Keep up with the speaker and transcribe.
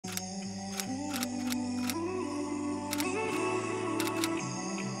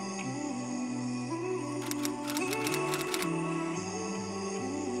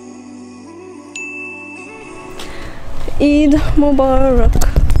Eid Mubarak.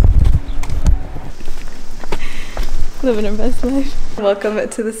 Living our best life. Welcome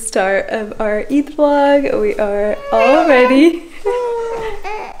to the start of our Eid vlog. We are all ready.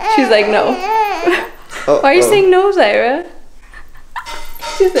 She's like, no. Why are you saying no, Zaira?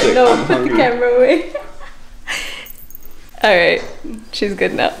 She said no, put the camera away. Alright, she's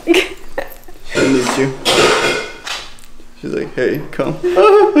good now. She needs you. She's like, hey, come.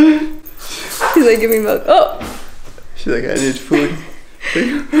 She's like, give me milk. Oh! She's like, I need food.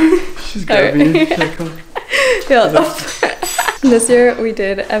 She's grabbing me. She's like, come. Yeah. This year we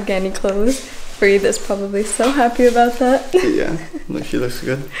did Afghani clothes. Fareed is probably so happy about that. Yeah, look, she looks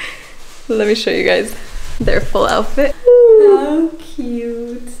good. Let me show you guys their full outfit. How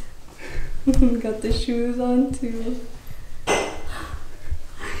cute. Got the shoes on too.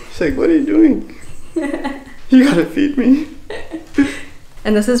 She's like, what are you doing? You gotta feed me.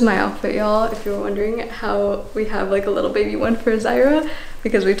 And this is my outfit, y'all, if you were wondering how we have like a little baby one for Zaira,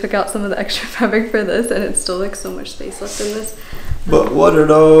 because we took out some of the extra fabric for this and it's still like so much space left in this. But what are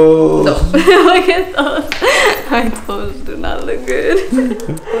those? No. Look at those. My toes do not look good.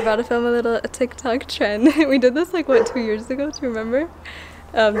 We're about to film a little TikTok trend. We did this like, what, 2 years ago, do you remember?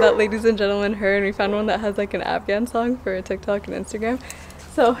 That Ladies and Gentlemen Her, and we found one that has like an Afghan song for TikTok and Instagram.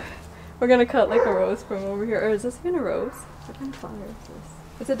 So we're gonna cut like a rose from over here. Or is this even a rose? What kind of flower is this?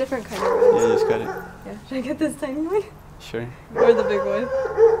 It's a different kind of rose. Yeah, just cut it. Yeah, should I get this tiny one? Sure. Or the big one?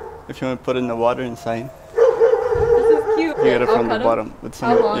 If you want to put it in the water inside. This is cute. You get it from the bottom. With some,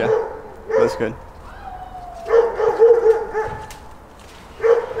 How long? Yeah, that's good.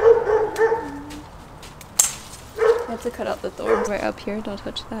 I have to cut out the thorns right up here. Don't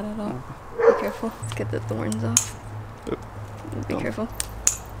touch that at all. Be careful. Let's get the thorns off. Be careful.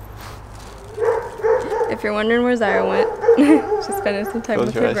 If you're wondering where Zaira went, she's spending some time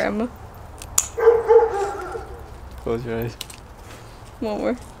with her grandma. Close your eyes. Won't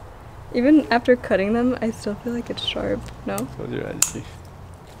work. Even after cutting them, I still feel like it's sharp. No? Close your eyes. See.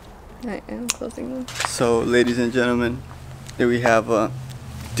 I am closing them. So, ladies and gentlemen, here we have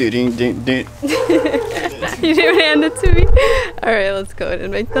ding ding ding. You didn't hand it to me? Alright, let's go ahead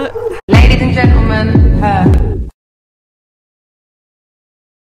and make that. Ladies and gentlemen, her.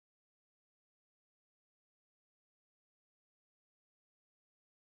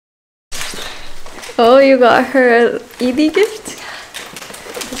 Oh, you got her an EID gift?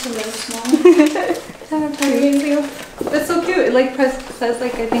 It's a little small. It's so cute. It like says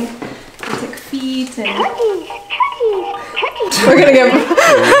like, I think it's like feet and we're gonna get a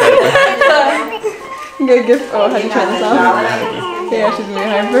gift. Oh, how do you turn this off? Yeah, she's gonna be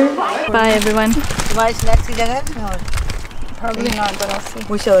hyper. Bye everyone. Tomorrow's next jagah? No. Probably not, but I'll see.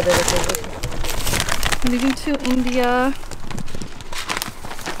 We showed it. Moving to India.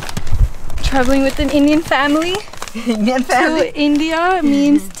 Traveling with an Indian family. Indian family? To India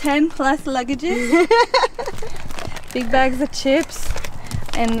means 10 plus luggages. Big bags of chips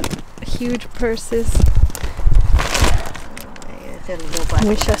and huge purses.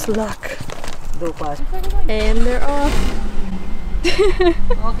 Wish us luck. And they're off.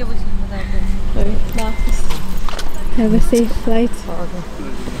 Have a safe flight.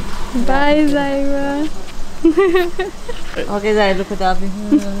 Bye, Zaira. Okay, Zaira, look at that.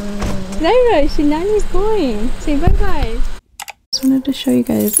 Zaira, Shinani's going. Say bye-bye. Just wanted to show you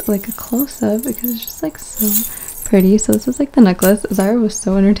guys like a close-up because it's just like so pretty. So this is like the necklace. Zaira was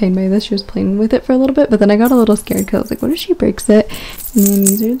so entertained by this. She was playing with it for a little bit, but then I got a little scared because I was like, what if she breaks it? And then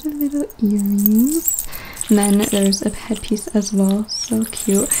these are the little earrings. And then there's a headpiece as well. So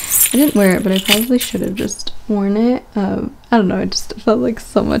cute. I didn't wear it, but I probably should have just worn it. I don't know. It just felt like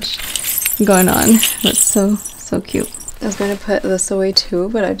so much going on. But so cute. I was going to put this away too,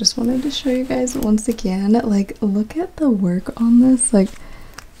 but I just wanted to show you guys once again. Like, look at the work on this. Like,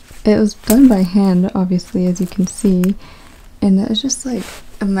 it was done by hand, obviously, as you can see. And it's just like,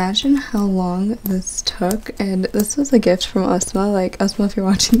 imagine how long this took. And this was a gift from Asma. Like, Asma, if you're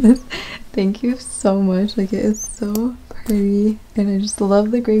watching this, thank you so much. Like, it is so pretty. And I just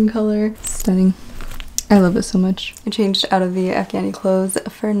love the green color. Stunning. I love it so much. I changed out of the Afghani clothes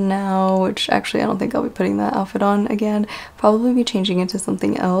for now, which actually I don't think I'll be putting that outfit on again. Probably be changing into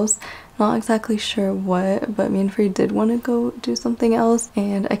something else. Not exactly sure what, but me and Fareed did want to go do something else.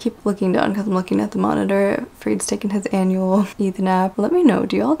 And I keep looking down because I'm looking at the monitor. Fareed's taking his annual Eid nap. Let me know,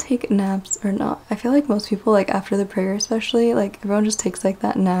 do y'all take naps or not? I feel like most people, like after the prayer especially, like everyone just takes like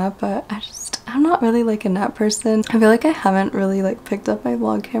that nap, but I'm not really like a nap person. I feel like I haven't really like picked up my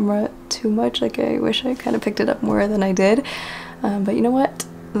vlog camera too much. Like I wish I kind of picked it up more than I did. But you know what?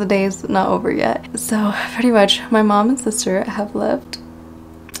 The day's not over yet. So pretty much my mom and sister have left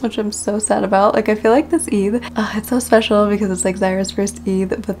which I'm so sad about. Like I feel like this Eid, it's so special because it's like Zyra's first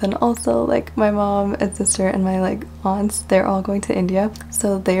Eid, but then also like my mom and sister and my like aunts, they're all going to India,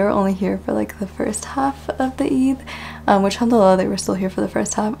 so they are only here for like the first half of the Eid, which alhamdulillah they were still here for the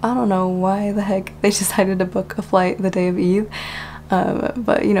first half. I don't know why the heck they decided to book a flight the day of Eid,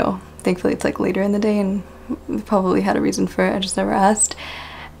 but you know, thankfully it's like later in the day and we probably had a reason for it, I just never asked.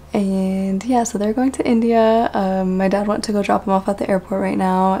 And yeah, so they're going to India. My dad went to go drop them off at the airport right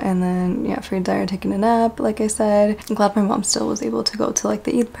now, and then yeah, Farid and I are taking a nap, like I said. I'm glad my mom still was able to go to like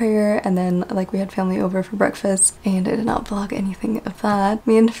the Eid prayer, and then like we had family over for breakfast, and I did not vlog anything of that.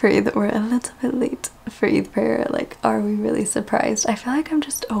 Me and Farid were a little bit late for Eid prayer. Like, are we really surprised? I feel like I'm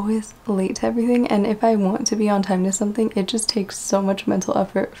just always late to everything, and if I want to be on time to something, it just takes so much mental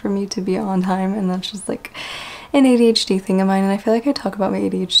effort for me to be on time, and that's just like an ADHD thing of mine, and I feel like I talk about my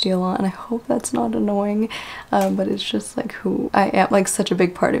ADHD a lot, and I hope that's not annoying, but it's just like who I am. Like such a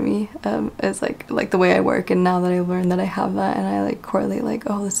big part of me is like the way I work, and now that I've learned that I have that, and I like correlate like,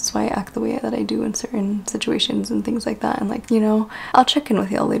 oh, this is why I act the way that I do in certain situations and things like that, and like, you know, I'll check in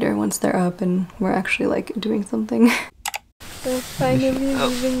with y'all later once they're up and we're actually like doing something. We're finally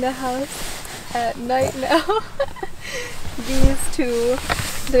leaving the house at night now. These two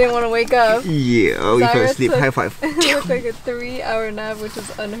didn't want to wake up. Yeah, we fell asleep. High five. It took like a 3-hour nap, which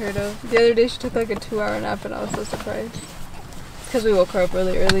is unheard of. The other day she took like a 2-hour nap and I was so surprised. Because we woke her up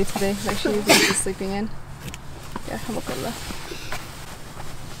really early today. Like she was just sleeping in. Yeah, alhamdulillah.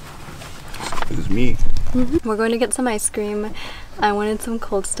 It was me. We're going to get some ice cream. I wanted some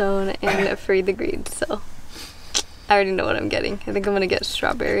Cold Stone and Farid agreed, so I already know what I'm getting. I think I'm gonna get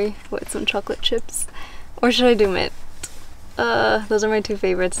strawberry with some chocolate chips. Or should I do mint? Those are my two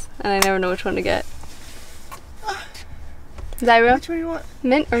favorites, and I never know which one to get. Zyra? Which one do you want?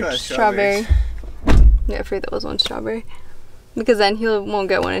 Mint or strawberry? Yeah, I forget that was one strawberry. Because then he won't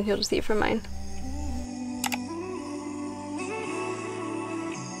get one and he'll just eat from mine.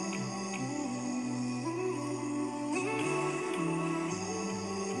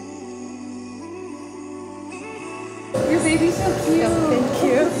 Your baby's so cute. Oh, thank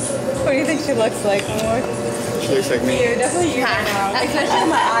you. What do you think she looks like more? She looks like me. You, definitely you right now. Especially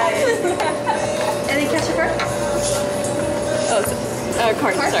my eyes. And then catch your card? Oh,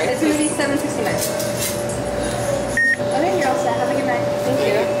 card, sorry. It's going to be $7.69. Okay, you're all set. Have a good night. Thank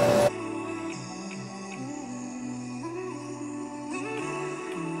you.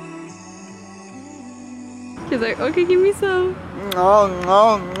 She's like, okay, give me some.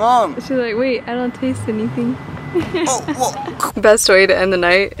 No. She's like, wait, I don't taste anything. Best way to end the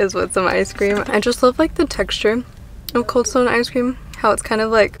night is with some ice cream. I just love like the texture of Cold Stone ice cream, how it's kind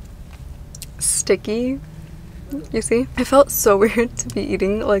of like sticky, you see? I felt so weird to be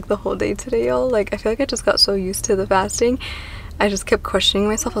eating like the whole day today, y'all. Like I feel like I just got so used to the fasting, I just kept questioning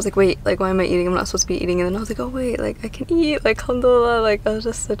myself. I was like, wait, like why am I eating? I'm not supposed to be eating. And then I was like, oh wait, like I can eat, like alhamdulillah. Like I was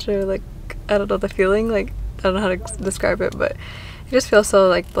just such a like, I don't know the feeling, like I don't know how to describe it, but I just feel so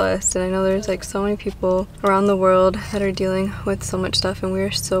like blessed, and I know there's like so many people around the world that are dealing with so much stuff, and we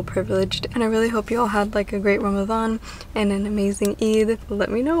are so privileged. And I really hope you all had like a great Ramadan and an amazing Eid. Let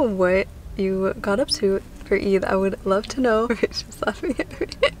me know what you got up to for Eid. I would love to know. He's just laughing at me.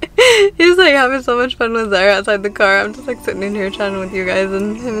 He's like having so much fun with Zyra outside the car. I'm just like sitting in here chatting with you guys,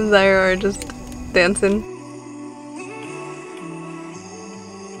 and him and Zyra are just dancing.